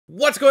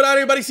What's going on,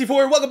 everybody?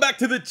 C4, welcome back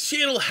to the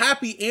channel.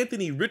 Happy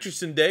Anthony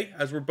Richardson Day,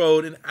 as we're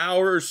about an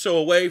hour or so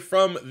away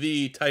from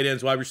the tight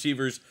ends, wide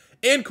receivers,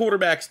 and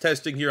quarterbacks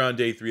testing here on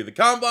day 3 of the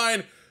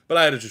Combine. But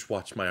I had to just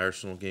watch my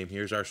Arsenal game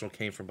here, as Arsenal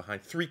came from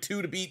behind 3-2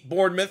 to beat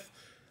Bournemouth.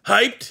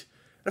 Hyped.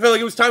 I felt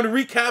like it was time to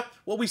recap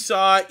what we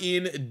saw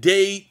in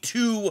day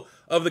 2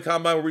 of the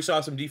Combine, where we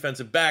saw some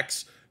defensive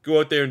backs go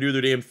out there and do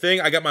their damn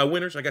thing. I got my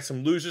winners, I got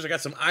some losers, I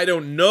got some I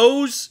don't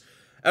knows,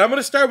 and I'm going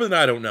to start with an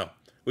I don't know.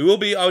 We will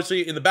be,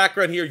 obviously, in the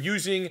background here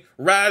using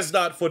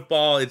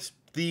Raz.Football. It's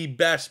the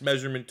best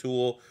measurement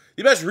tool,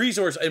 the best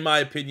resource, in my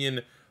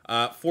opinion,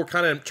 for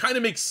kind of trying to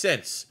make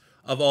sense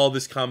of all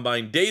this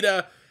Combine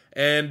data.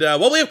 And,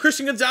 well, we have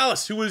Christian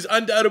Gonzalez, who was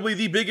undoubtedly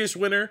the biggest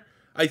winner,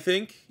 I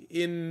think,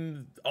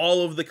 in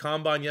all of the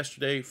Combine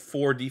yesterday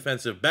for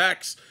defensive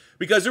backs,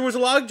 because there was a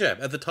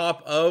logjam at the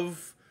top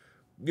of,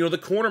 the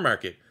corner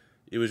market.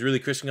 It was really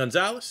Christian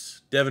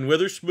Gonzalez, Devon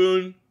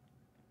Witherspoon,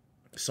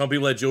 some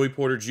people had Joey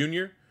Porter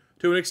Jr.,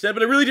 to an extent,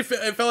 but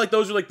it felt like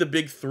those were like the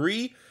big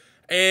 3,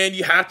 and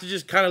you have to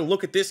just kind of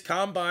look at this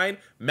Combine,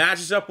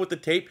 matches up with the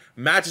tape,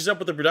 matches up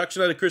with the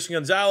production out of Christian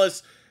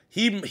Gonzalez.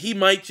 He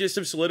might just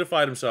have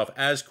solidified himself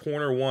as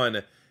corner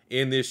 1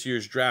 in this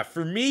year's draft.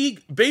 For me,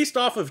 based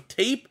off of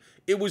tape,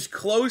 it was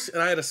close, and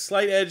I had a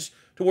slight edge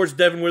towards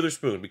Devon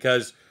Witherspoon,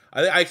 because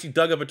I actually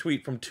dug up a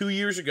tweet from 2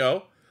 years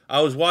ago. I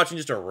was watching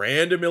just a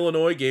random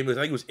Illinois game. I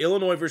think it was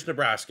Illinois versus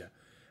Nebraska,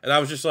 and I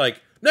was just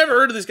like, never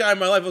heard of this guy in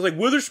my life. I was like,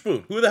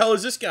 Witherspoon, who the hell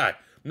is this guy?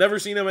 Never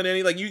seen him in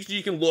any, like,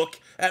 you can look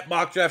at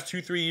mock drafts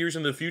 2-3 years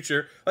in the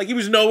future. Like, he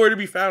was nowhere to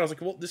be found. I was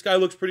like, well, this guy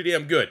looks pretty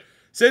damn good.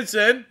 Since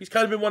then, he's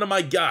kind of been one of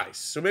my guys.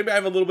 So maybe I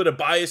have a little bit of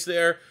bias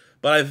there.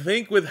 But I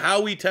think with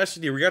how we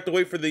tested here, we got to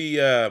wait for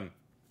the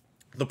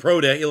Pro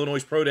Day,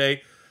 Illinois Pro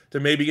Day, to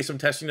maybe get some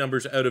testing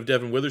numbers out of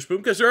Devon Witherspoon,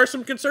 because there are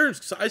some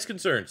concerns, size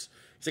concerns.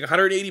 He's like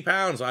 180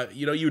 pounds.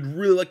 You'd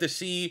really like to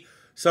see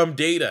some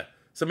data,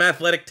 some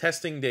athletic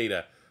testing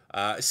data.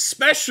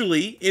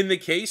 Especially in the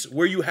case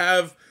where you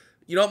have,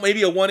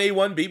 maybe a 1A,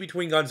 1B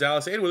between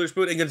Gonzalez and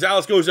Witherspoon, and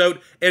Gonzalez goes out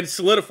and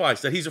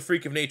solidifies that he's a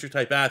freak of nature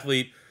type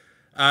athlete.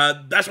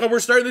 That's why we're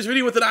starting this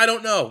video with an I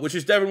don't know, which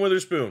is Devon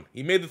Witherspoon.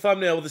 He made the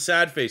thumbnail with a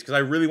sad face because I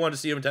really wanted to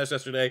see him in test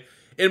yesterday.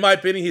 In my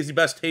opinion, he's the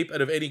best tape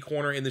out of any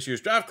corner in this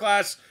year's draft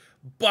class,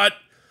 but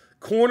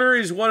corner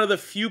is one of the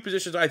few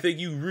positions I think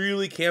you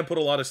really can put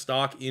a lot of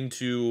stock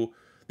into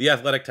the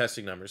athletic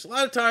testing numbers. A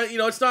lot of time,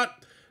 it's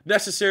not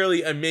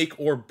necessarily a make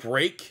or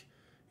break.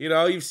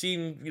 You've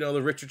seen,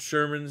 the Richard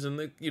Shermans and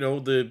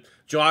the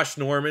Josh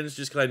Normans,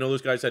 just because I know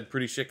those guys had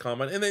pretty shit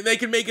comment, and they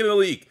can make it in the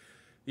league.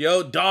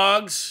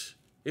 Dogs,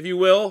 if you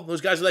will, those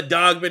guys with that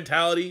dog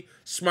mentality,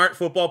 smart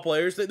football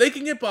players, they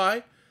can get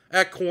by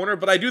at corner,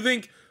 but I do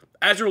think,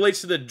 as it relates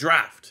to the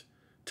draft,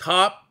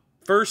 top,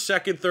 first,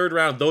 second, third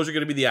round, those are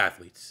going to be the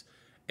athletes.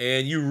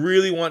 And you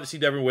really want to see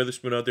Devon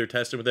Witherspoon out there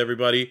testing with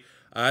everybody.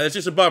 It's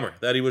just a bummer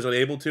that he was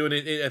unable to, and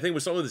I think it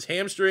was something with his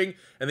hamstring,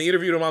 and they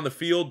interviewed him on the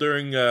field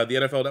during the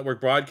NFL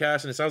Network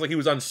broadcast, and it sounds like he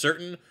was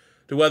uncertain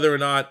to whether or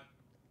not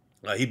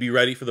he'd be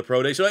ready for the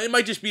pro day. So it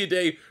might just be a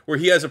day where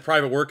he has a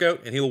private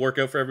workout, and he'll work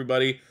out for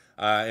everybody,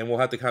 and we'll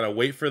have to kind of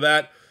wait for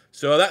that.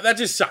 So that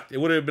just sucked. It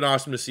would have been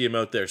awesome to see him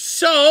out there.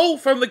 So,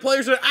 from the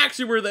players that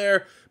actually were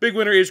there, big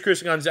winner is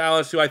Christian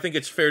Gonzalez, who I think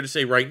it's fair to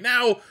say right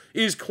now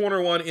is corner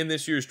 1 in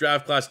this year's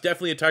draft class.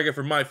 Definitely a target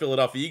for my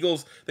Philadelphia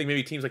Eagles. I think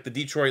maybe teams like the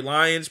Detroit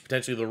Lions,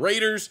 potentially the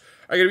Raiders,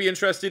 are going to be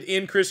interested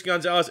in Christian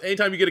Gonzalez.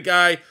 Anytime you get a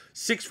guy,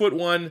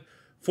 6'1",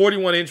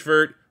 41-inch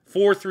vert,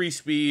 4.3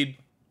 speed,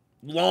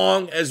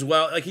 long as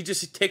well. Like, he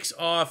just ticks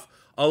off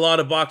a lot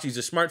of boxes. He's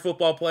a smart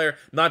football player,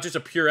 not just a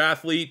pure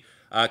athlete.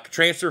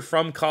 Transfer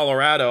from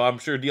Colorado. I'm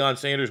sure Deion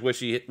Sanders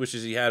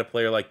wishes he had a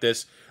player like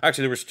this.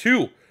 Actually, there was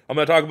 2. I'm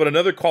going to talk about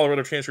another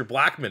Colorado transfer,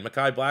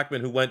 Mekhi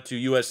Blackmon, who went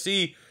to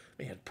USC.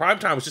 Man, prime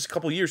time was just a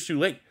couple years too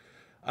late.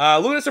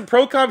 Looking at some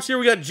pro comps here,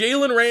 we got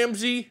Jalen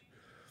Ramsey.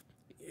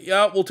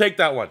 Yeah, we'll take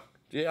that one.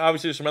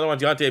 Obviously, there's some other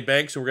ones, Deonte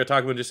Banks, who we're going to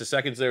talk about in just a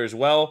second there as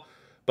well.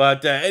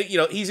 But,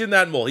 he's in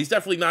that mold. He's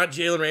definitely not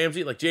Jalen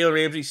Ramsey. Like, Jalen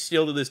Ramsey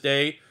still to this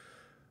day,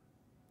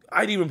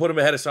 I'd even put him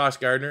ahead of Sauce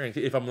Gardner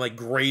if I'm, like,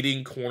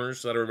 grading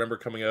corners that I remember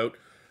coming out.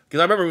 Because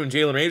I remember when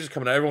Jalen Ramsey was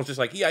coming out, everyone's just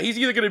like, yeah, he's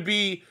either going to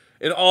be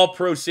an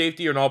all-pro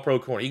safety or an all-pro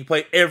corner. He can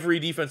play every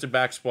defensive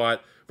back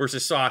spot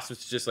versus Sauce, which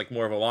is just, like,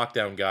 more of a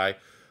lockdown guy.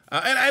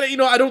 And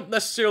I don't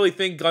necessarily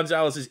think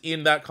Gonzalez is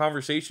in that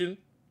conversation,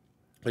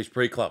 but he's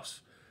pretty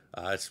close.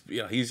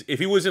 If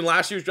he was in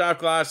last year's draft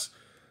class,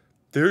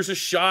 there's a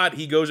shot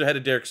he goes ahead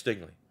of Derek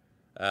Stingley.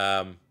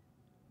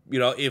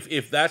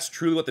 If that's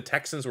truly what the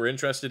Texans were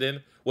interested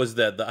in, was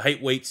the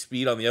height, weight,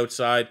 speed on the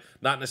outside,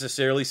 not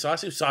necessarily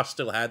Sauce. If Sauce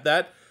still had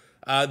that,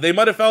 they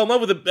might have fell in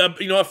love with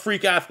a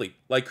freak athlete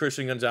like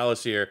Christian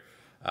Gonzalez here.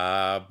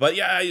 But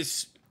yeah,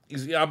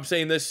 I'm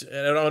saying this,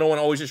 and I don't want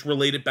to always just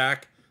relate it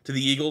back to the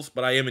Eagles,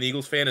 but I am an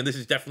Eagles fan, and this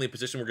is definitely a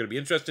position we're going to be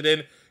interested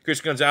in.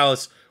 Christian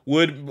Gonzalez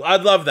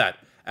I'd love that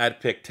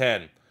at pick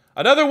 10.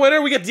 Another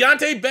winner, we get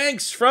Deonte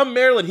Banks from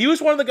Maryland. He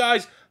was one of the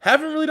guys,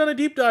 haven't really done a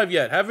deep dive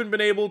yet. Haven't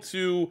been able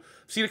to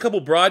see a couple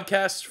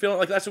broadcasts, feeling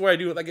like that's why I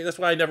do. Like that's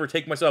why I never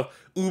take myself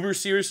uber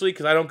seriously,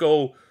 because I don't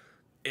go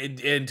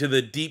into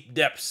the deep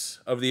depths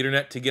of the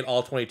internet to get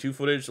all 22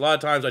 footage. A lot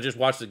of times I just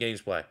watch the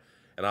games play.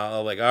 And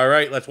I'll like, all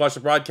right, let's watch the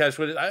broadcast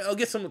footage. I'll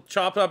get some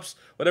chop-ups,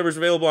 whatever's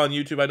available on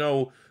YouTube. I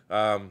know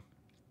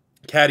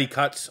Caddy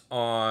Cuts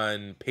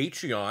on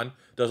Patreon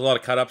does a lot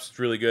of cut-ups. It's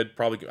really good.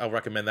 Probably I'll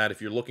recommend that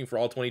if you're looking for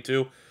all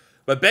 22.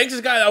 But Banks is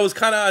a guy I was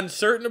kind of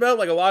uncertain about.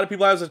 Like a lot of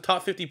people have as a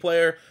top 50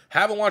 player.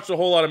 Haven't watched a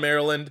whole lot of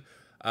Maryland.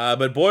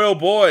 But boy, oh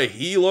boy,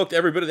 he looked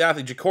every bit of the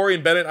athlete.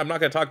 Ja'Cory Bennett, I'm not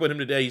going to talk about him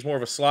today. He's more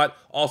of a slot.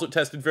 Also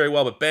tested very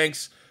well. But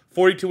Banks,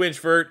 42-inch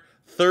vert.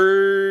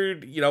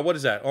 Third, what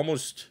is that?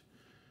 Almost,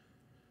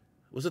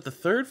 was it the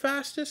third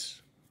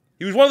fastest?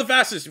 He was one of the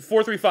fastest,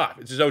 4.35.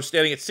 It's just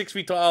outstanding. At 6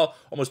 feet tall,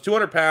 almost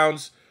 200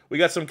 pounds. We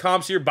got some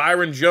comps here.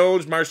 Byron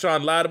Jones,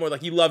 Marshawn Lattimore.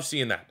 Like, you love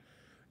seeing that.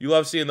 You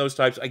love seeing those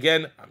types.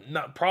 Again,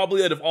 not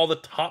probably out of all the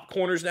top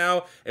corners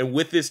now, and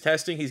with this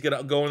testing, he's going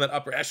to go in that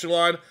upper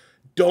echelon.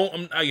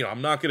 I'm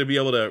not going to be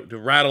able to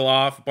rattle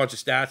off a bunch of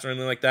stats or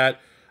anything like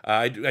that.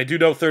 I do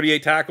know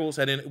 38 tackles,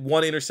 had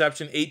 1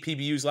 interception, 8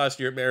 PBUs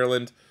last year at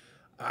Maryland.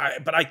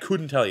 But I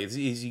couldn't tell you. Is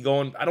he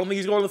going? I don't think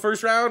he's going to the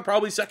first round.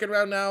 Probably second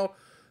round now.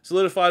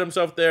 Solidified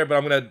himself there, but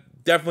I'm going to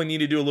definitely need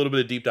to do a little bit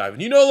of deep dive.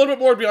 And you know a little bit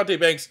more about Deonte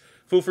Banks,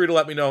 feel free to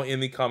let me know in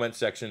the comment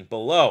section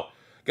below.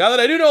 Guy that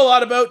I do know a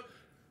lot about,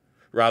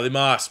 Riley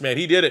Moss. Man,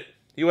 he did it.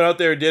 He went out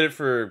there and did it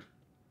for,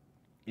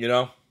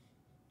 what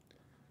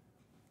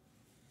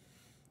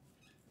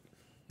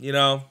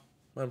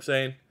I'm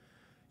saying?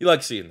 You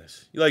like seeing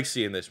this. You like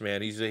seeing this,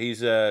 man. He's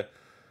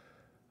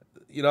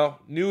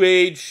new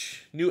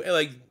age,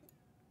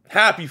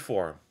 happy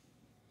for him.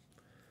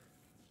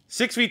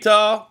 6 feet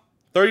tall,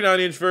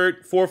 39-inch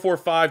vert,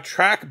 4.45,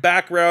 track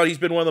background. He's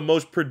been one of the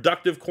most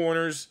productive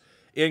corners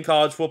in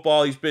college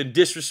football. He's been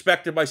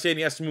disrespected by saying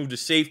he has to move to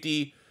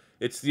safety.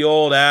 It's the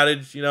old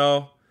adage, you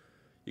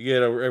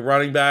get a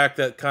running back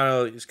that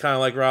is kind of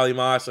like Riley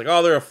Moss, like,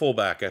 oh, they're a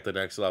fullback at the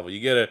next level. You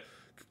get a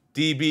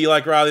DB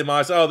like Riley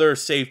Moss, oh, they're a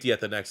safety at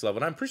the next level.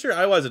 And I'm pretty sure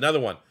Iowa has another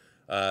one.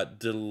 I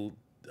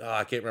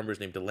can't remember his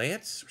name,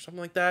 DeLance or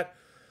something like that.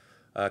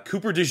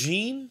 Cooper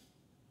Dion,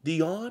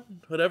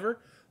 whatever.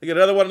 They got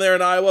another one there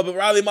in Iowa, but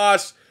Riley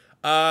Moss,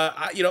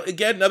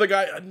 again, another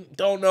guy, I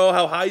don't know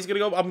how high he's going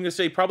to go. I'm going to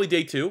say probably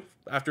day 2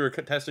 after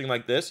testing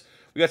like this.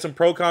 We got some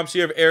pro comps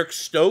here of Eric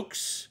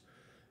Stokes.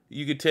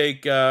 You could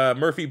take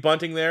Murphy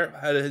Bunting there.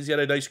 He's had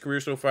a nice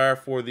career so far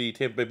for the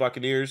Tampa Bay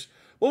Buccaneers.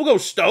 We'll go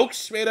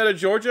Stokes, made out of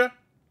Georgia.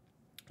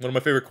 One of my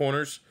favorite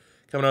corners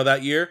coming out of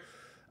that year.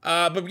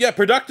 But yeah,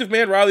 productive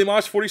man, Riley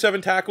Moss,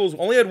 47 tackles.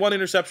 Only had 1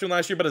 interception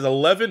last year, but has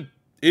 11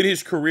 in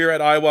his career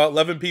at Iowa.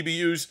 11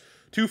 PBUs,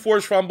 2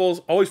 forced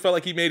fumbles. Always felt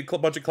like he made a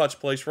bunch of clutch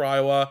plays for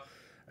Iowa.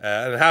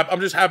 And I'm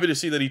just happy to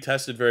see that he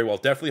tested very well.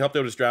 Definitely helped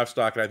out his draft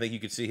stock, and I think you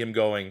could see him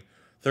going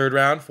 3rd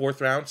round,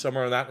 4th round,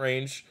 somewhere in that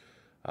range.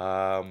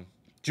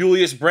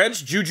 Julius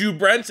Brents, Juju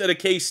Brents at a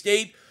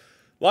K-State.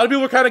 A lot of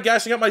people were kind of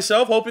gassing up,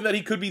 myself, hoping that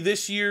he could be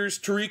this year's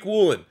Tariq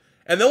Woolen.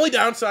 And the only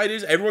downside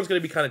is everyone's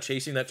going to be kind of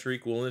chasing that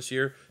Tariq Woolen this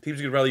year. Teams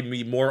are going to probably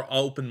be more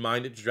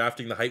open-minded to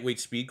drafting the height, weight,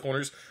 speed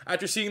corners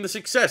after seeing the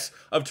success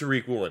of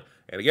Tariq Woolen.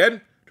 And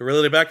again, to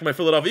relate it back to my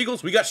Philadelphia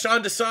Eagles, we got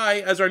Sean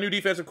Desai as our new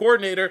defensive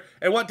coordinator.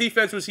 And what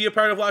defense was he a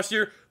part of last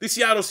year? The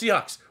Seattle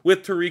Seahawks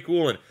with Tariq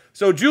Woolen.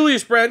 So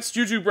Julius Brents,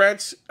 Juju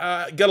Brents,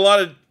 got a lot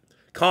of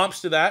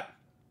comps to that.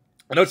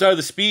 And outside of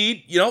the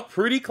speed,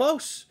 pretty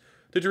close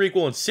to Tariq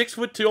Woolen.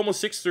 6'2",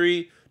 almost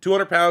 6'3",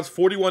 200 pounds,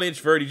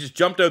 41-inch vert. He just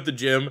jumped out the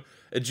gym.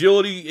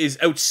 Agility is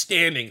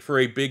outstanding for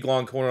a big,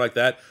 long corner like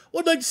that.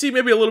 Would like to see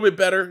maybe a little bit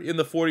better in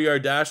the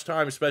 40-yard dash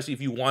time, especially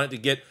if you wanted to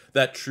get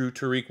that true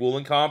Tariq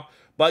Woolen comp.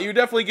 But you're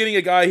definitely getting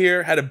a guy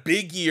here, had a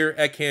big year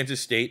at Kansas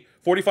State.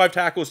 45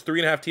 tackles,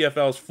 3.5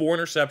 TFLs, 4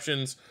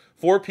 interceptions,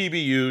 4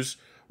 PBUs.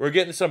 We're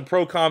getting some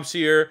pro comps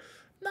here.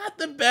 Not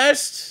the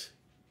best.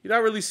 You're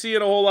not really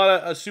seeing a whole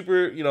lot of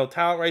super,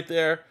 talent right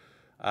there.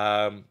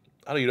 I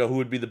don't even know who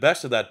would be the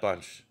best of that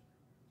bunch.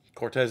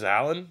 Cortez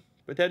Allen,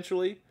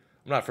 potentially.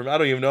 I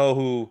don't even know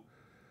who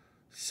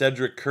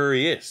Cedric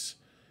Curry is.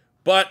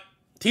 But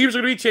teams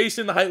are going to be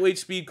chasing the height, weight,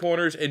 speed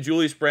corners, and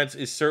Julius Brents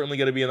is certainly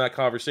going to be in that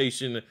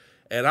conversation.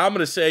 And I'm going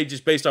to say,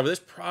 just based off of this,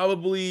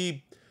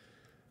 probably,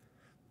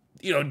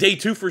 day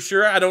 2 for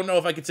sure. I don't know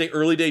if I could say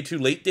early day 2,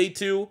 late day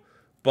 2.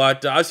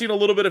 But I've seen a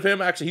little bit of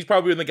him. Actually, he's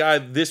probably been the guy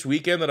this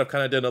weekend that I've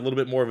kind of done a little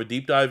bit more of a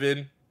deep dive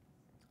in.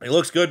 He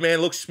looks good, man.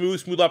 Looks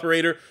smooth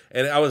operator.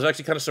 And I was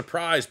actually kind of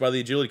surprised by the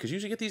agility, because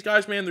usually you get these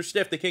guys, man, they're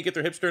stiff. They can't get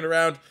their hips turned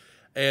around.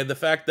 And the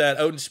fact that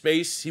out in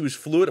space, he was a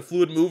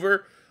fluid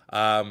mover,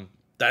 that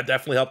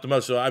definitely helped him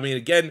out. So, I mean,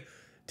 again,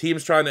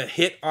 teams trying to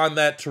hit on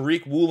that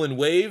Tariq Woolen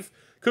wave.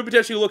 Could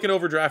potentially looking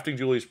over drafting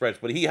Julius Brents,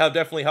 but he have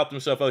definitely helped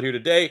himself out here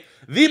today.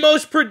 The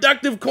most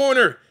productive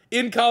corner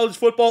in college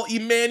football,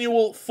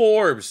 Emmanuel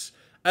Forbes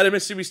out of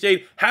Mississippi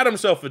State, had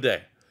himself a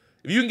day.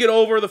 If you can get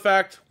over the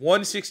fact,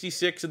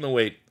 166 in the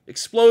weight.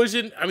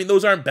 Explosion, I mean,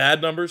 those aren't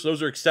bad numbers.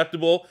 Those are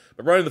acceptable.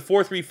 But running the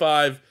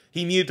 4.35,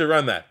 He needed to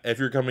run that if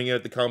you're coming in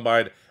at the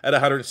combine at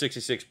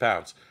 166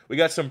 pounds. We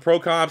got some pro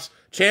comps,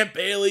 Champ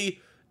Bailey,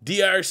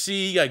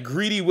 DRC, you got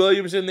Greedy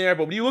Williams in there.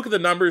 But when you look at the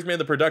numbers, man,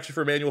 the production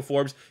for Emmanuel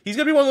Forbes, he's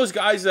going to be one of those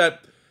guys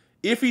that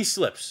if he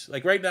slips,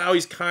 like right now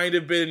he's kind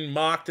of been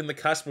mocked in the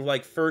cusp of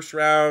like first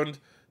round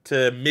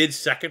to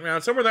mid-second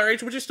round, somewhere in that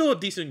range, which is still a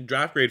decent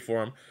draft grade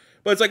for him.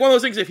 But it's like one of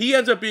those things, if he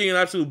ends up being an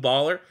absolute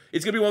baller,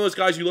 it's going to be one of those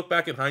guys you look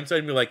back in hindsight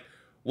and be like,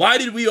 why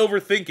did we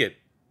overthink it?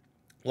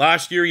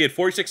 Last year, he had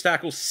 46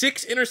 tackles,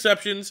 6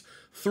 interceptions,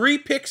 3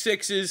 pick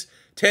sixes,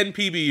 10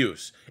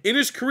 PBUs. In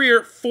his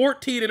career,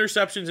 14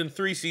 interceptions in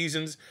 3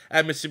 seasons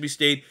at Mississippi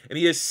State, and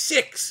he has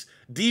 6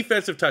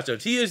 defensive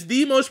touchdowns. He is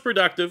the most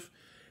productive,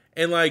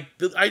 and like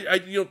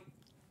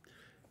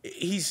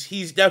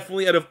he's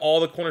definitely, out of all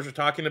the corners we're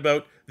talking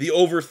about, the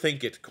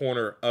overthink it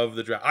corner of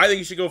the draft. I think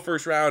he should go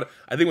first round.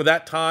 I think with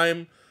that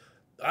time,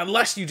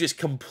 unless you just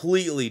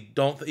completely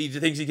don't, he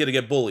thinks he's going to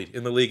get bullied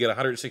in the league at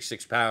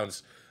 166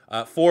 pounds.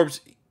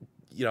 Forbes,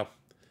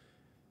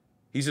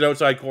 he's an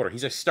outside corner.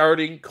 He's a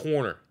starting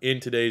corner in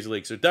today's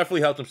league, so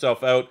definitely helped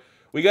himself out.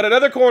 We got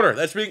another corner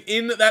that's being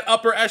in that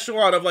upper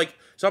echelon of, like,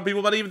 some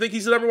people might even think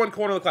he's the #1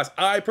 corner of the class.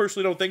 I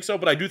personally don't think so,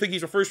 but I do think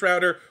he's a first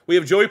rounder. We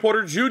have Joey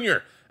Porter Jr.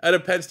 out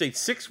of Penn State,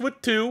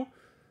 6'2",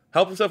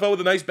 helped himself out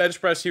with a nice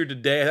bench press here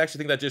today. I actually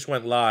think that just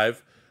went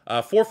live.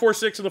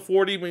 4.46 in the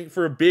 40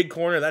 for a big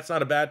corner. That's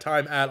not a bad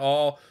time at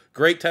all.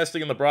 Great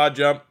testing in the broad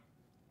jump.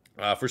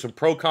 For some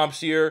pro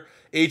comps here,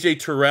 AJ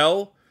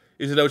Terrell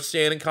is an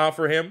outstanding comp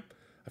for him.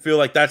 I feel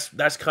like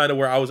that's kind of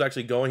where I was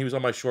actually going. He was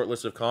on my short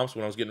list of comps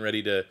when I was getting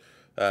ready to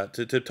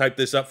type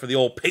this up for the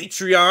old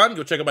Patreon.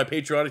 Go check out my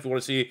Patreon if you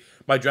want to see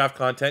my draft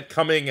content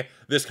coming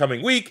this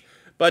coming week.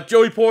 But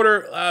Joey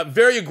Porter,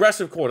 very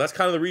aggressive corner. That's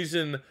kind of the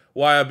reason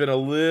why I've been a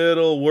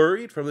little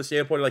worried from the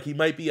standpoint, like he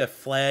might be a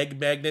flag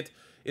magnet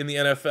in the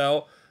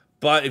NFL.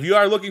 But if you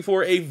are looking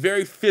for a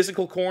very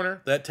physical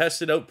corner that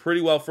tested out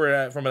pretty well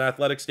from an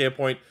athletic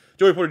standpoint,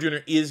 Joey Porter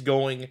Jr. is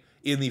going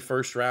in the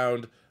first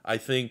round. I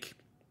think,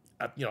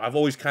 I've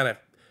always kind of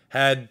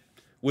had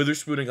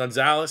Witherspoon and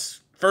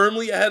Gonzalez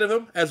firmly ahead of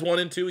him as 1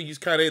 and 2. He's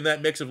kind of in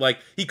that mix of, like,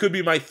 he could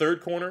be my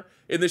 3rd corner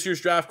in this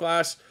year's draft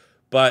class.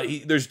 But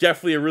there's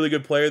definitely a really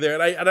good player there.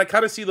 And I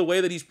kind of see the way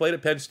that he's played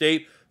at Penn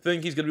State. I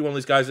think he's going to be one of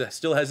these guys that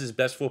still has his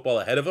best football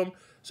ahead of him.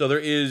 So there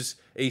is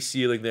a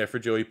ceiling there for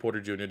Joey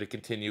Porter Jr. to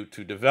continue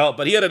to develop.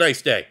 But he had a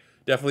nice day.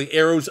 Definitely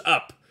arrows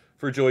up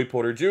for Joey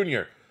Porter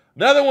Jr.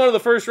 Another one of the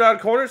first-round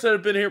corners that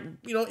have been here,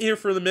 here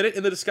for the minute,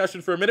 in the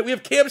discussion for a minute. We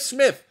have Cam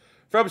Smith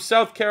from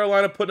South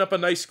Carolina putting up a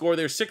nice score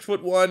there.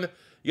 6'1".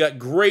 You got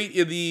great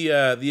in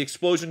the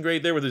explosion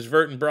grade there with his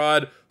vert and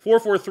broad.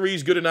 4.43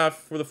 is good enough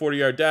for the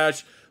 40-yard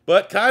dash.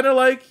 But kind of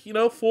like,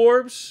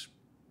 Forbes,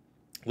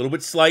 a little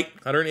bit slight,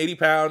 180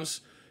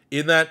 pounds.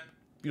 In that,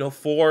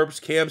 Forbes,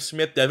 Cam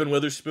Smith, Devon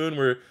Witherspoon,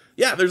 where,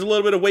 yeah, there's a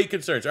little bit of weight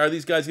concerns. Are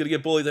these guys going to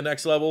get bullied to the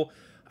next level?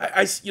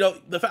 I've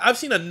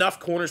seen enough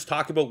corners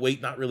talk about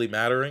weight not really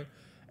mattering.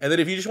 And then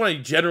if you just want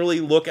to generally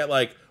look at,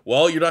 like,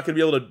 well, you're not going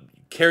to be able to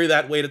carry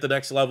that weight at the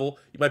next level.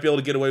 You might be able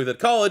to get away with it at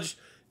college.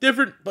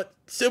 Different but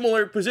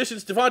similar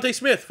positions. Devonte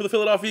Smith for the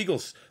Philadelphia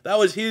Eagles. That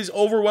was his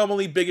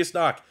overwhelmingly biggest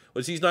knock,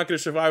 was he's not going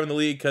to survive in the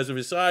league because of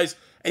his size,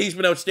 and he's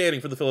been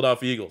outstanding for the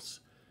Philadelphia Eagles.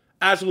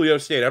 Absolutely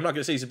outstanding. I'm not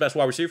going to say he's the best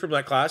wide receiver from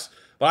that class,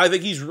 but I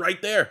think he's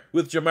right there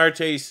with Jamar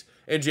Chase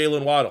and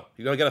Jalen Waddle.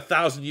 You're going to get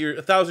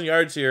 1,000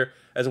 yards here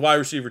as a wide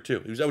receiver too.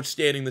 He was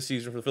outstanding this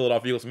season for the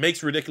Philadelphia Eagles.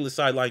 Makes ridiculous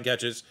sideline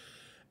catches,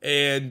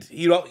 and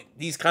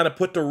he's kind of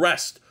put to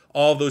rest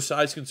all of those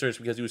size concerns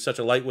because he was such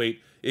a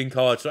lightweight in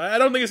college. So I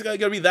don't think it's going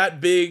to be that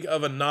big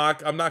of a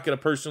knock. I'm not going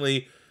to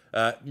personally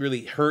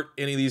really hurt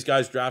any of these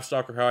guys' draft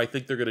stock or how I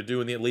think they're going to do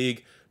in the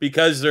league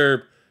because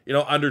they're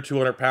under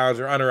 200 pounds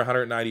or under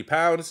 190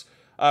 pounds.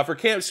 For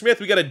Cam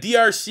Smith, we got a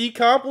DRC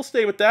comp. We'll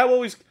stay with that.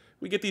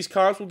 We get these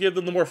comps. We'll give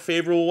them the more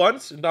favorable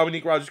ones. And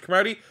Dominique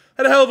Rodgers-Cromartie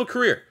had a hell of a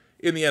career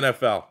in the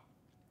NFL.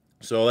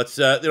 So let's,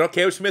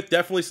 Cam Smith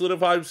definitely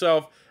solidified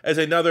himself as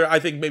another, I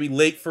think, maybe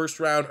late first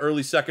round,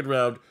 early second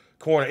round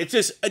corner.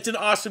 It's an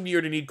awesome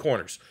year to need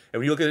corners. And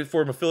when you look at it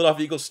from a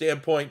Philadelphia Eagles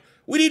standpoint,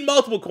 we need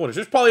multiple corners.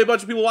 There's probably a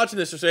bunch of people watching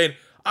this who are saying,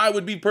 I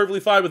would be perfectly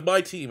fine with my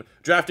team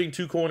drafting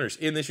 2 corners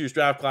in this year's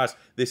draft class.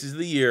 This is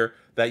the year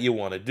that you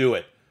want to do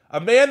it.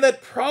 A man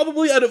that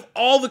probably out of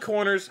all the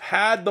corners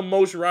had the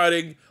most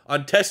riding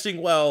on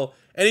testing well,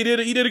 and he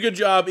did a good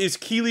job, is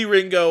Kelee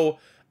Ringo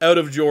out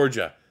of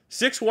Georgia.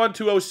 6'1",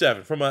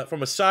 207. From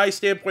a size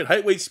standpoint,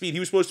 height, weight, speed, he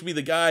was supposed to be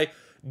the guy.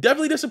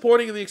 Definitely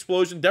disappointing in the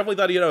explosion. Definitely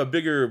thought he'd have a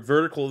bigger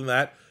vertical than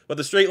that. But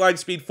the straight line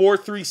speed,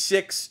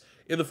 4.36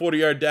 in the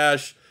 40-yard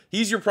dash.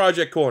 He's your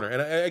project corner.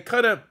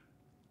 And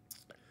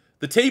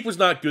the tape was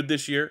not good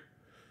this year.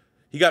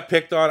 He got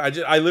picked on.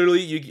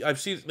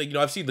 I've seen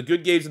the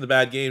good games and the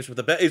bad games.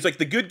 But it's like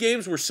the good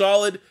games were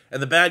solid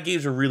and the bad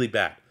games were really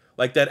bad.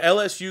 Like that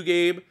LSU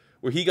game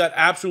where he got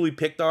absolutely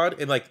picked on,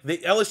 and like the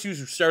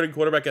LSU's starting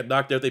quarterback got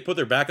knocked out. They put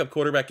their backup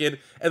quarterback in,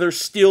 and they're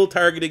still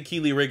targeting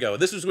Kelee Ringo.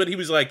 This was when he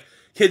was like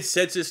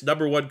consensus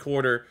 #1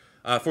 corner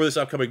for this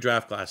upcoming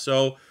draft class.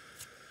 So,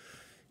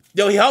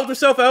 he helped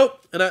himself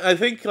out, and I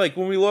think like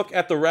when we look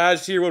at the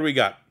Raz here, what do we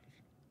got?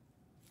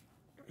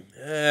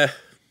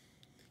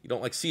 You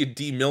don't like see a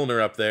D. Milner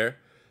up there.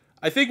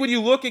 I think when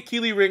you look at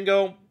Kelee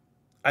Ringo,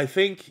 I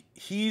think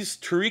he's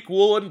Tariq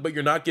Woolen, but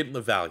you're not getting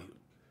the value.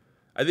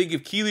 I think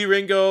if Kelee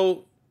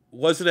Ringo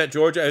wasn't at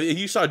Georgia, if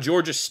you saw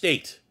Georgia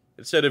State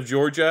instead of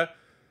Georgia,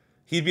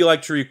 he'd be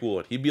like Tariq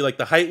Woolen. He'd be like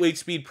the height, weight,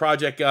 speed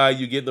project guy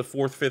you get in the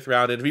 4th, 5th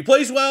round. And if he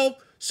plays well,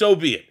 so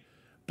be it.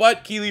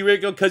 But Kelee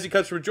Ringo, because he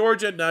comes from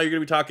Georgia, now you're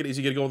going to be talking, is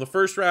he going to go in the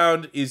 1st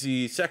round? Is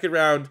he 2nd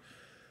round?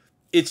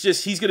 It's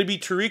just, he's going to be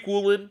Tariq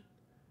Woolen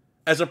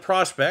as a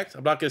prospect.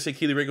 I'm not going to say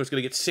Kelee Ringo is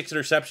going to get 6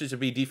 interceptions and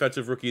be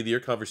Defensive Rookie of the Year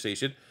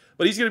conversation,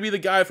 but he's going to be the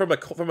guy from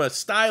a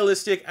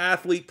stylistic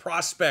athlete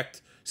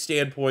prospect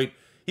standpoint.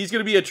 He's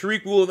going to be a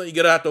Tariq Woolen that you're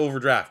going to have to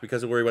overdraft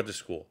because of where he went to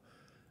school.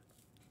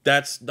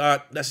 That's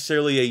not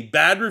necessarily a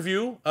bad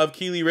review of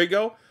Kelee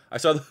Ringo. I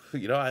saw,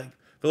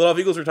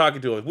 Philadelphia Eagles were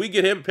talking to him. If we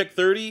get him pick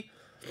 30,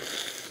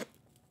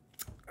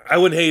 I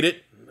wouldn't hate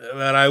it,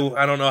 and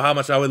I don't know how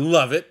much I would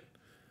love it,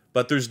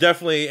 but there's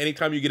definitely,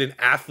 anytime you get an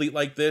athlete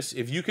like this,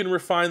 if you can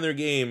refine their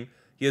game,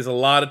 he has a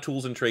lot of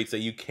tools and traits that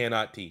you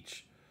cannot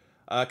teach.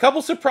 A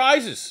couple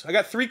surprises. I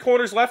got 3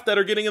 corners left that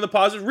are getting in the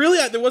positive.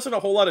 Really, there wasn't a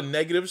whole lot of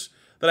negatives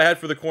that I had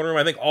for the corner room.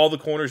 I think all the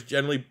corners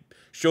generally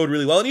showed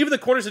really well, and even the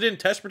corners that didn't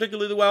test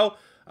particularly well,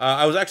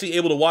 I was actually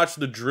able to watch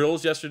the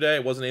drills yesterday. I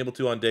wasn't able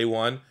to on day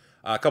 1.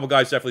 A couple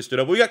guys definitely stood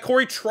up. We got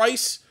Cory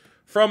Trice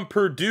from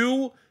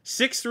Purdue,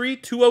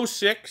 6'3",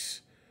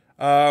 206,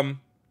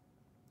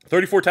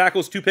 34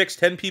 tackles, 2 picks,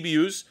 10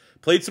 PBUs.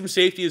 Played some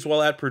safety as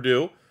well at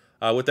Purdue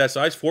with that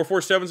size.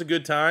 4.47 is a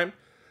good time.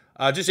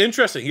 Just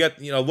interesting. You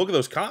got, look at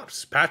those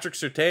comps. Patrick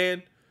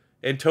Surtain,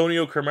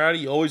 Antonio Cromartie.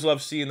 You always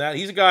love seeing that.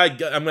 He's a guy I'm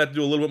going to have to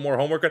do a little bit more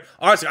homework on.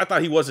 Honestly, I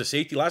thought he was a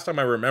safety. Last time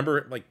I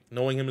remember,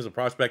 knowing him as a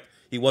prospect,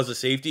 he was a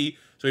safety.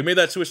 So he made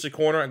that switch to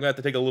corner. I'm going to have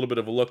to take a little bit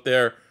of a look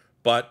there.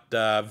 But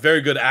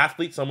very good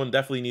athlete. Someone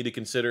definitely need to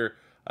consider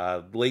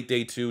late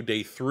day 2,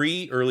 day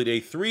 3, early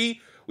day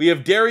 3. We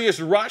have Darius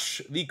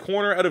Rush, the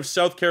corner out of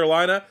South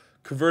Carolina,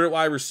 converted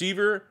wide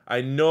receiver.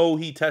 I know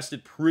he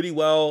tested pretty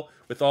well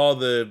with all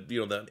the, the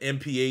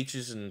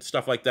MPHs and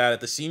stuff like that at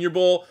the Senior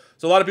Bowl.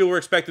 So a lot of people were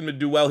expecting him to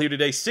do well here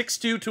today.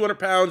 6'2", 200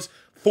 pounds,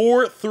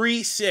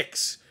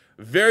 4.36.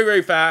 Very,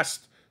 very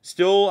fast.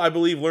 Still, I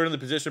believe, learning the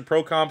position.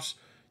 Pro comps,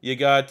 you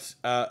got,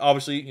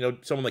 obviously,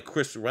 someone like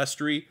Chris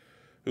Restry,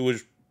 who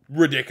was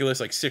ridiculous,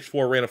 like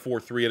 6'4", ran a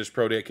 4.3 at his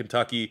pro day at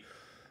Kentucky.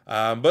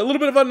 But a little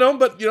bit of unknown,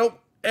 but,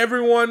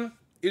 everyone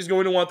is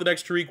going to want the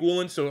next Tariq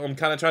Woolen, so I'm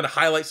kind of trying to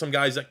highlight some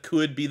guys that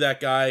could be that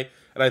guy.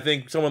 And I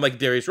think someone like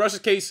Darius Rush's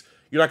case,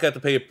 you're not going to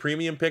have to pay a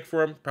premium pick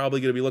for him.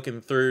 Probably going to be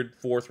looking 3rd,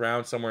 4th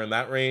round, somewhere in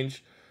that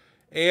range.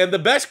 And the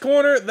best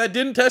corner that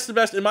didn't test the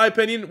best, in my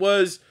opinion,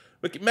 was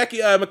Mekhi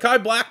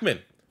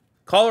Blackmon.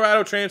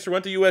 Colorado transfer,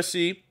 went to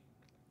USC.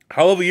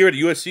 Hell of a year at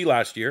USC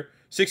last year.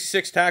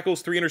 66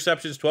 tackles, 3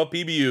 interceptions, 12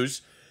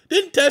 PBUs.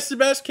 Didn't test the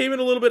best, came in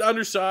a little bit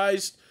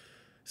undersized.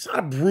 It's not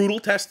a brutal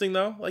testing,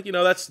 though.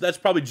 That's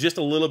probably just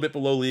a little bit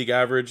below league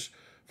average.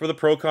 For the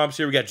pro comps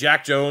here, we got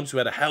Jack Jones, who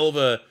had a hell of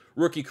a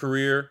rookie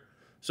career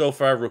so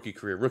far.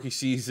 Rookie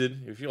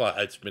season. If you like,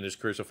 it's been his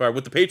career so far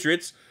with the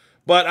Patriots.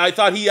 But I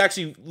thought he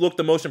actually looked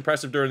the most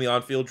impressive during the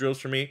on-field drills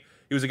for me.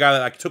 He was a guy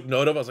that I took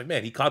note of. I was like,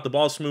 man, he caught the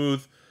ball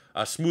smooth.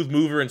 A smooth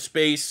mover in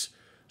space.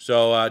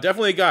 So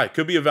definitely a guy.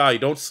 Could be a value.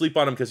 Don't sleep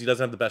on him because he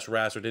doesn't have the best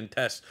RAS or didn't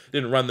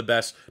run the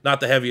best.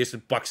 Not the heaviest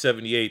at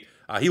 $178.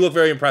 He looked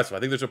very impressive. I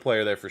think there's a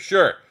player there for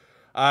sure.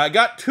 I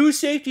got 2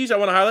 safeties I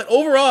want to highlight.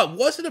 Overall,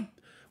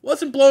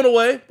 wasn't blown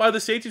away by the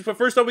safeties. But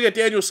first up, we got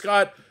Daniel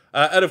Scott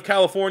out of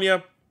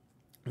California.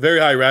 Very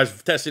high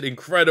RAS. Tested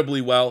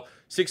incredibly well.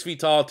 6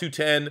 feet tall,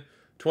 210,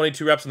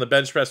 22 reps on the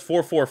bench press,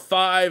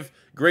 4.45.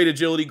 Great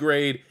agility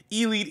grade,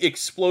 elite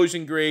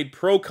explosion grade.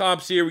 Pro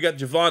comps here, we got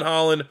Javon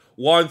Holland,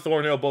 Juan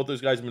Thornhill. Both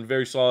those guys have been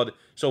very solid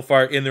so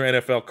far in their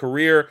NFL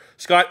career.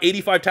 Scott,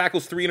 85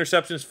 tackles, 3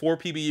 interceptions, 4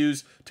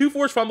 PBUs, 2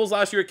 forced fumbles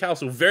last year at Cal,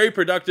 so very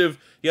productive.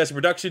 He has the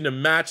production to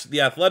match the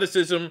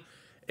athleticism.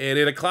 And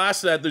in a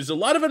class that there's a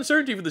lot of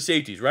uncertainty for the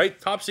safeties, right?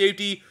 Top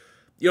safety,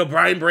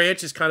 Brian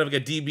Branch is kind of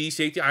like a DB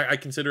safety. I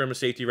consider him a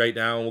safety right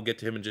now, and we'll get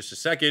to him in just a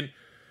second.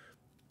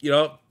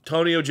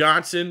 Tonio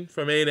Johnson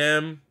from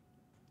A&M.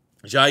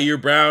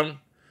 Jair Brown.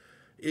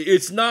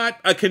 It's not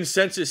a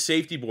consensus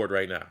safety board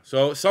right now.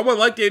 So someone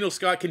like Daniel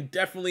Scott can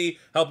definitely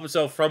help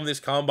himself from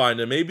this combine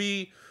to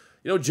maybe,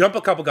 jump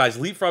a couple guys,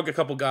 leapfrog a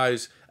couple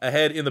guys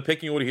ahead in the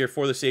picking order here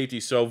for the safety.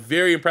 So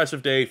very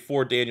impressive day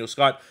for Daniel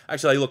Scott.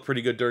 Actually, he looked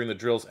pretty good during the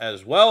drills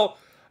as well.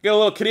 Got a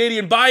little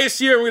Canadian bias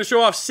here. We're going to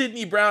show off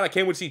Sidney Brown. I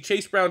can't wait to see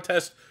Chase Brown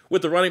test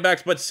with the running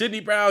backs, but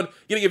Sidney Brown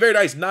getting a very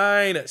nice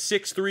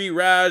 9.63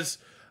 RAS.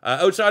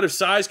 Outside of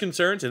size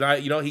concerns, and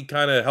he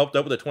kind of helped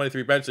up with a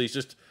 23 bench, so he's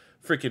just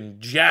freaking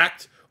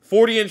jacked.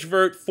 40-inch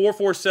vert,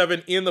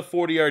 4.47 in the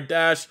 40-yard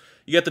dash.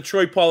 You got the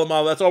Troy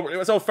Polamalu.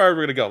 That's how far we're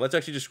going to go. Let's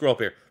actually just scroll up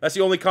here. That's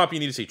the only comp you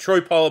need to see.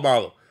 Troy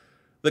Polamalu.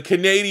 The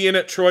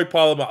Canadian Troy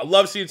Polamalu. I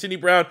love seeing Sidney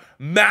Brown.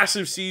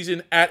 Massive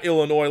season at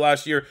Illinois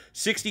last year.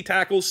 60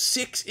 tackles,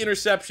 6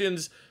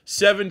 interceptions,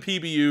 7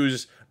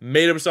 PBUs.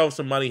 Made himself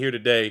some money here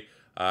today.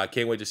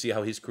 Can't wait to see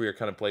how his career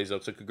kind of plays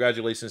out. So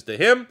congratulations to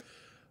him.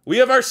 We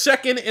have our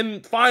second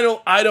and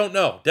final I don't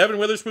know. Devon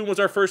Witherspoon was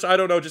our first I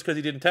don't know just because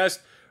he didn't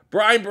test.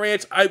 Brian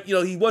Branch,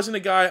 he wasn't a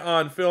guy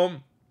on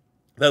film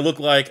that looked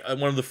like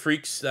one of the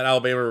freaks that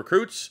Alabama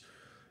recruits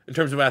in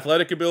terms of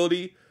athletic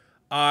ability.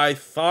 I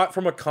thought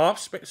from a comp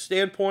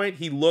standpoint,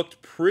 he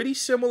looked pretty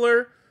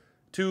similar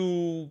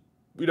to,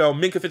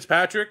 Minkah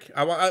Fitzpatrick.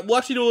 We'll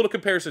actually do a little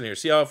comparison here.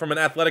 See how, from an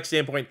athletic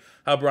standpoint,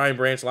 how Brian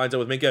Branch lines up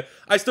with Minkah.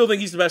 I still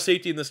think he's the best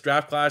safety in this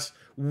draft class.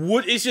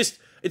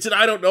 It's an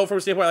I don't know from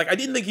a standpoint. Like, I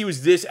didn't think he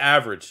was this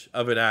average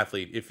of an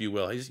athlete, if you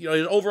will. His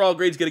overall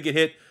grade's going to get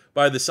hit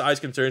by the size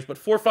concerns, but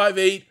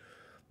 4.58,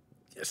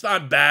 it's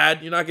not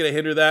bad. You're not going to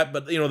hinder that,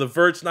 but, the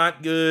vert's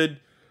not good.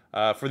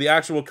 For the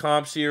actual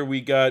comps here,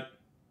 we got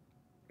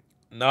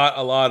not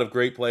a lot of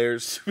great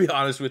players, to be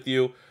honest with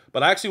you.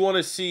 But I actually want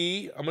to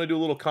see, I'm going to do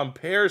a little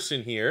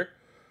comparison here.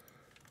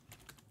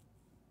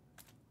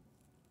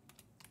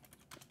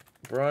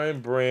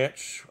 Brian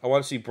Branch. I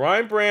want to see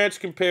Brian Branch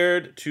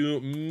compared to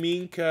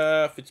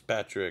Minkah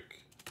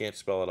Fitzpatrick. Can't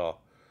spell it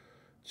all.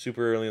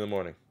 Super early in the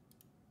morning.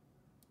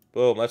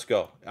 Boom, let's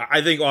go.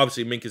 I think,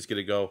 obviously, Minkah's going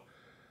to go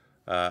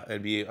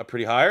and be a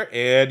pretty higher.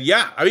 And,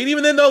 yeah,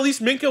 even then, though, at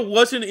least Minkah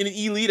wasn't an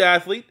elite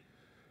athlete.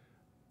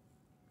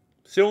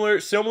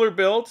 Similar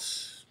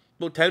builds,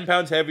 about 10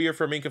 pounds heavier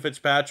for Minkah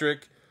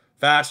Fitzpatrick,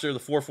 faster, the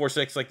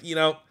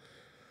 4.46.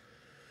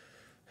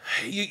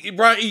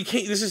 Brian, you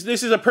can't.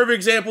 This is a perfect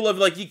example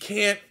of you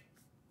can't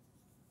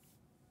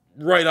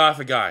write off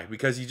a guy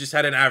because he just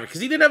had an average.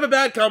 Because he didn't have a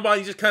bad combine,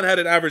 he just kind of had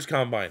an average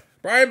combine.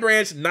 Brian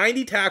Branch,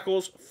 90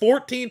 tackles,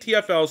 14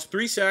 TFLs,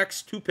 3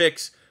 sacks, 2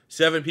 picks,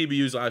 7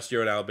 PBUs last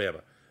year at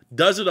Alabama.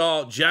 Does it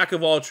all, jack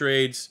of all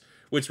trades,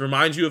 which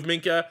reminds you of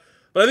Minkah.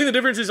 But I think the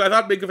difference is I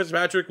thought Minkah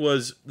Fitzpatrick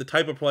was the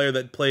type of player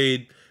that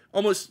played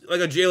almost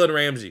like a Jalen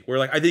Ramsey, where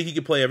I think he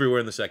could play everywhere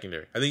in the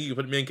secondary. I think you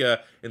could put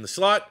Minkah in the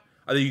slot.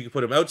 I think you could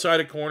put him outside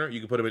a corner. You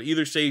could put him at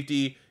either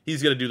safety.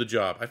 He's going to do the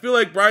job. I feel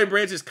like Brian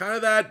Branch is kind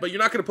of that, but you're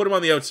not going to put him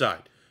on the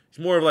outside. It's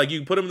more of you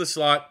can put him in the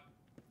slot,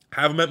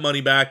 have him at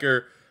money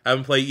backer, have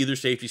him play either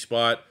safety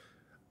spot.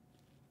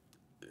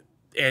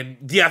 And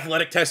the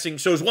athletic testing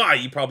shows why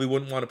you probably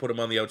wouldn't want to put him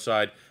on the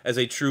outside, as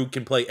a true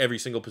can play every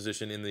single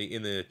position in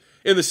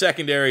the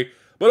secondary.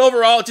 But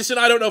overall, just an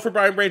I don't know for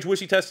Brian Branch. Wish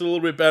he tested a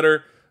little bit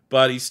better,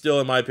 but he's still,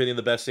 in my opinion,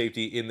 the best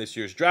safety in this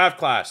year's draft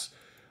class.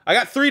 I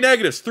got 3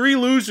 negatives, 3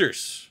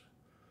 losers.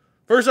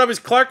 First up is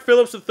Clark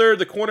Phillips III,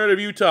 the corner out of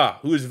Utah,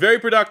 who is very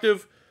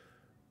productive.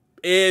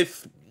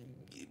 If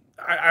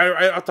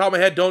I off the top of my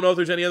head, don't know if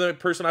there's any other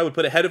person I would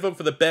put ahead of him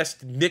for the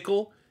best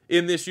nickel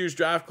in this year's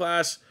draft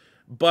class.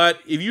 But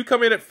if you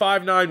come in at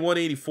 5'9",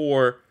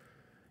 184,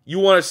 you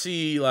want to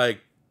see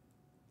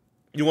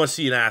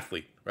an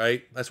athlete,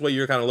 right? That's what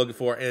you're kind of looking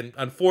for. And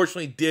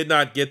unfortunately, did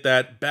not get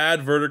that.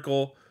 Bad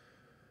vertical.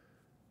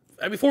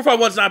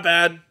 4.51's not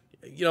bad.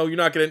 You're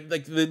not going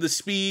to, the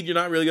speed, you're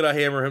not really going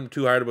to hammer him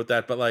too hard about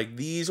that. But,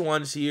 these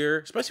ones here,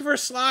 especially for a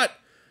slot,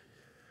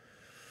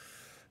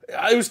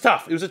 it was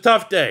tough. It was a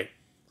tough day.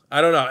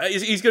 I don't know.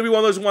 He's going to be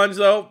one of those ones,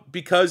 though,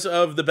 because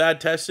of the bad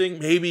testing.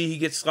 Maybe he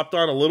gets slept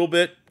on a little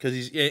bit,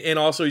 and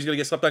also he's going to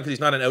get slept on because he's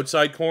not an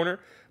outside corner.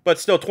 But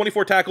still,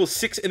 24 tackles,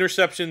 6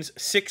 interceptions,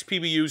 6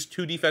 PBUs,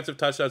 2 defensive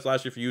touchdowns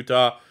last year for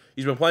Utah.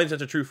 He's been playing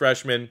since a true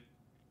freshman.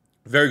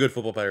 Very good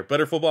football player.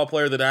 Better football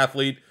player than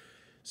athlete.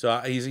 So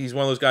he's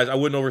one of those guys I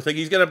wouldn't overthink.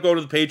 He's going to go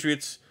to the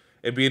Patriots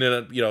and being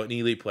an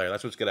elite player.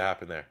 That's what's going to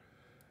happen there.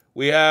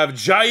 We have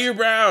Jair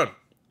Brown.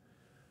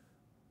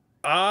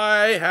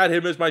 I had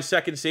him as my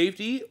second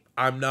safety.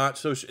 I'm not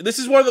so sure. This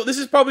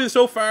is probably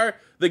so far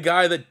the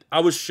guy that I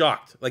was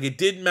shocked. It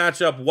didn't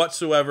match up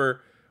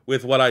whatsoever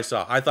with what I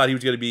saw. I thought he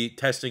was going to be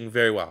testing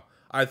very well.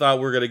 I thought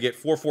we were going to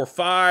get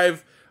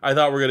 4.45. I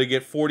thought we were going to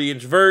get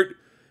 40-inch vert.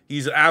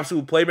 He's an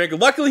absolute playmaker.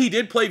 Luckily, he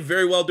did play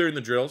very well during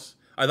the drills.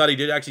 I thought he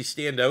did actually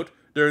stand out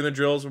during the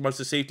drills amongst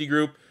the safety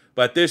group.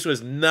 But this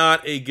was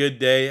not a good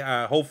day.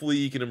 Hopefully,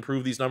 he can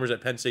improve these numbers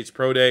at Penn State's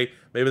Pro Day.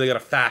 Maybe they got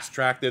a fast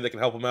track there that can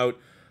help him out.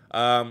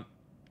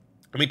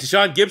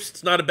 Tashawn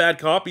Gibson's not a bad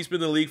comp. He's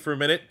been in the league for a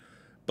minute.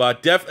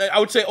 But I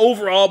would say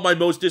overall, my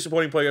most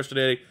disappointing player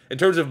yesterday, in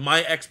terms of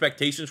my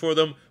expectations for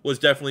them, was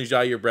definitely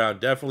Jair Brown.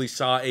 Definitely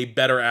saw a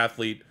better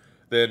athlete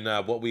than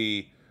what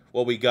we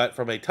got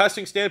from a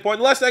testing standpoint.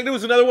 The last negative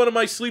was another one of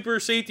my sleeper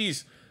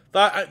safeties.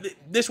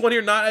 This one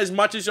here, not as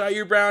much as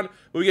Jair Brown,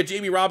 but we got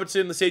Jamie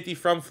Robinson, the safety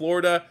from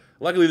Florida.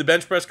 Luckily, the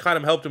bench press kind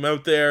of helped him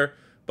out there.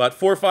 But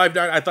 4.59,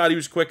 I thought he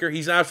was quicker.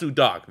 He's an absolute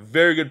dog.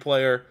 Very good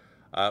player.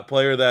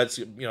 Player that's,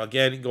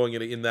 again, going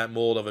in that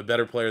mold of a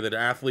better player than an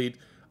athlete.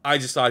 I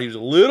just thought he was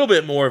a little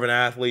bit more of an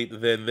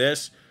athlete than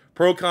this.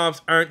 Pro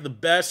comps aren't the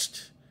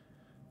best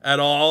at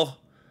all.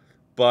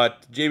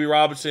 But Jamie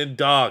Robinson,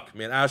 dog.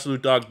 Man,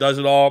 absolute dog. Does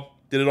it all.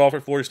 Did it all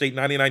for Florida State.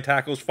 99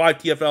 tackles, 5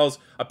 TFLs,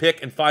 a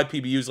pick, and 5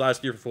 PBUs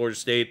last year for Florida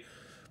State.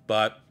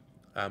 But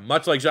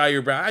much like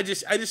Jair Brown, I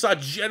just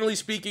thought, generally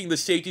speaking, the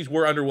safeties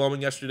were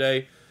underwhelming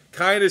yesterday.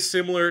 Kind of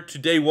similar to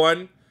day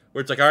one,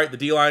 where it's all right, the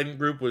D-line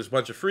group was a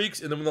bunch of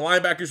freaks, and then when the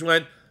linebackers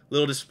went, a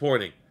little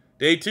disappointing.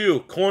 Day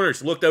 2,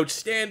 corners looked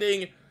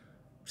outstanding.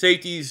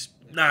 Safeties,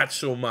 not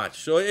so much.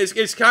 So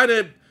it's kind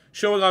of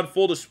showing on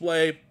full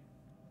display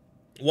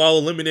while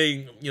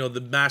eliminating,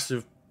 the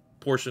massive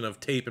portion of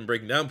tape and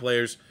breaking down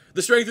players,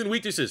 the strengths and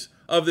weaknesses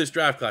of this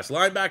draft class.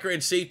 Linebacker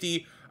and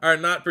safety are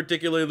not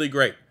particularly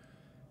great.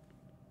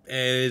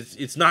 And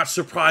it's not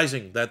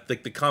surprising that the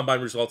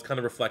combine results kind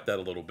of reflect that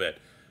a little bit.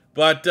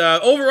 But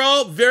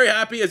overall, very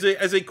happy as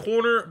a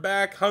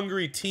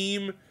cornerback-hungry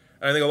team.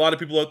 I think a lot of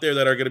people out there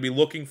that are going to be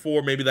looking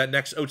for maybe that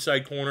next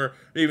outside corner,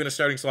 maybe even a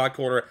starting slot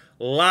corner.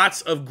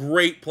 Lots of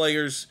great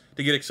players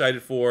to get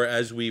excited for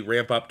as we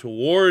ramp up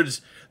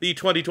towards the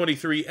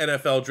 2023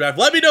 NFL Draft.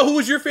 Let me know who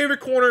was your favorite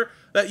corner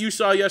that you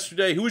saw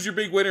yesterday. Who was your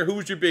big winner? Who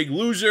was your big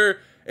loser?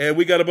 And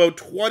we got about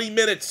 20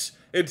 minutes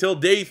until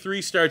day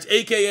 3 starts,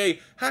 a.k.a.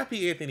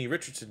 Happy Anthony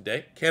Richardson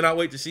Day. Cannot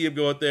wait to see him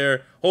go out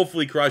there,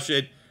 hopefully crush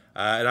it.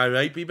 And I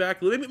might be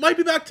back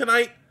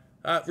tonight,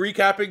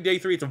 recapping day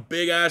 3. It's a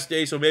big-ass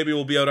day, so maybe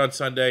we'll be out on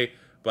Sunday.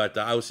 But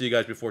I will see you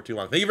guys before too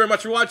long. Thank you very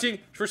much for watching.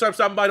 First time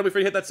stopping by, don't be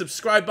afraid to hit that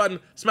subscribe button.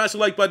 Smash the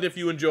like button if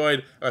you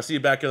enjoyed. I'll see you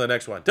back in the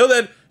next one. Till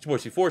then, it's your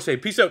boy C4 saying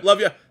peace out,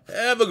 love ya,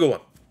 have a good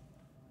one.